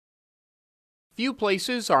Few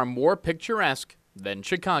places are more picturesque than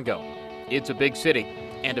Chicago. It's a big city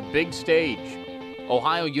and a big stage.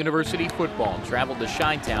 Ohio University football traveled to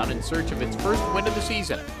Chi-Town in search of its first win of the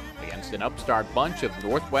season against an upstart bunch of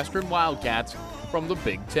Northwestern Wildcats from the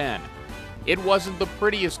Big Ten. It wasn't the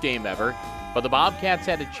prettiest game ever, but the Bobcats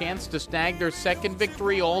had a chance to snag their second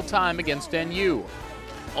victory all time against NU.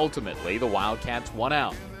 Ultimately, the Wildcats won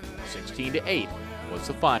out. 16-8 was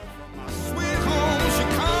the final.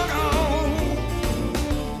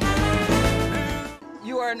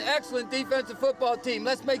 You are an excellent defensive football team.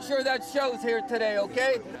 Let's make sure that shows here today,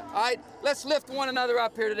 okay? All right, let's lift one another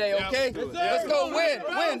up here today, okay? Let's go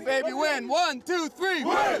win, baby, win. 1, 2, 3,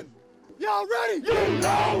 win! Y'all ready? You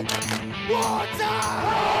know what's up!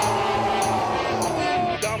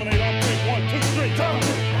 Dominate on 3, 1, 2, 3, turn!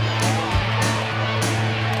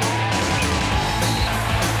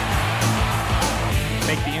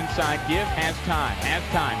 Make the inside give, has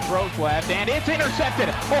time, throws left, and it's intercepted.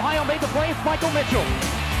 Ohio made the play, it's Michael Mitchell.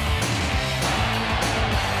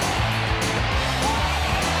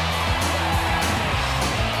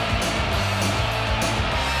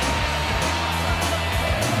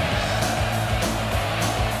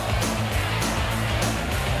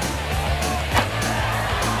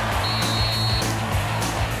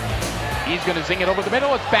 He's going to zing it over the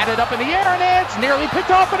middle. It's batted up in the air, and it's nearly picked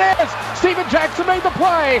off. It is. Steven Jackson made the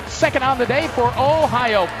play. Second on the day for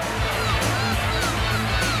Ohio.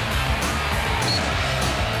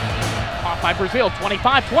 Caught by Brazil,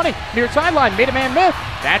 25-20. Near sideline, made a man miss.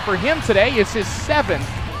 That for him today is his 7th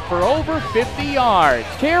for over 50 yards.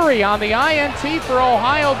 Carey on the INT for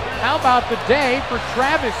Ohio. How about the day for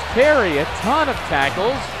Travis Carey? A ton of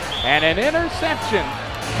tackles and an interception.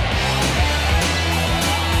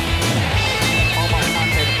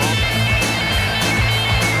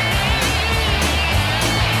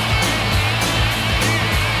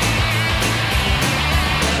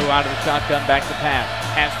 Out of the shotgun, back to pass,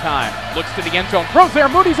 has time, looks to the end zone, throws there,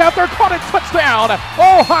 Moody's out there, caught it, touchdown,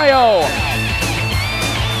 Ohio!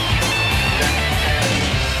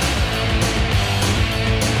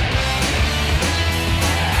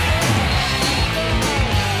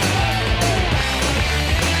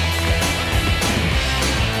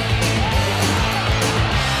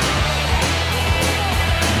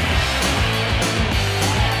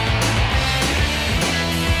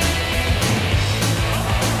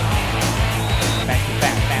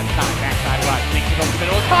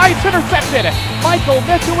 It's intercepted. Michael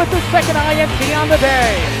Mitchell with his second INT on the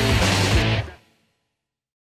day.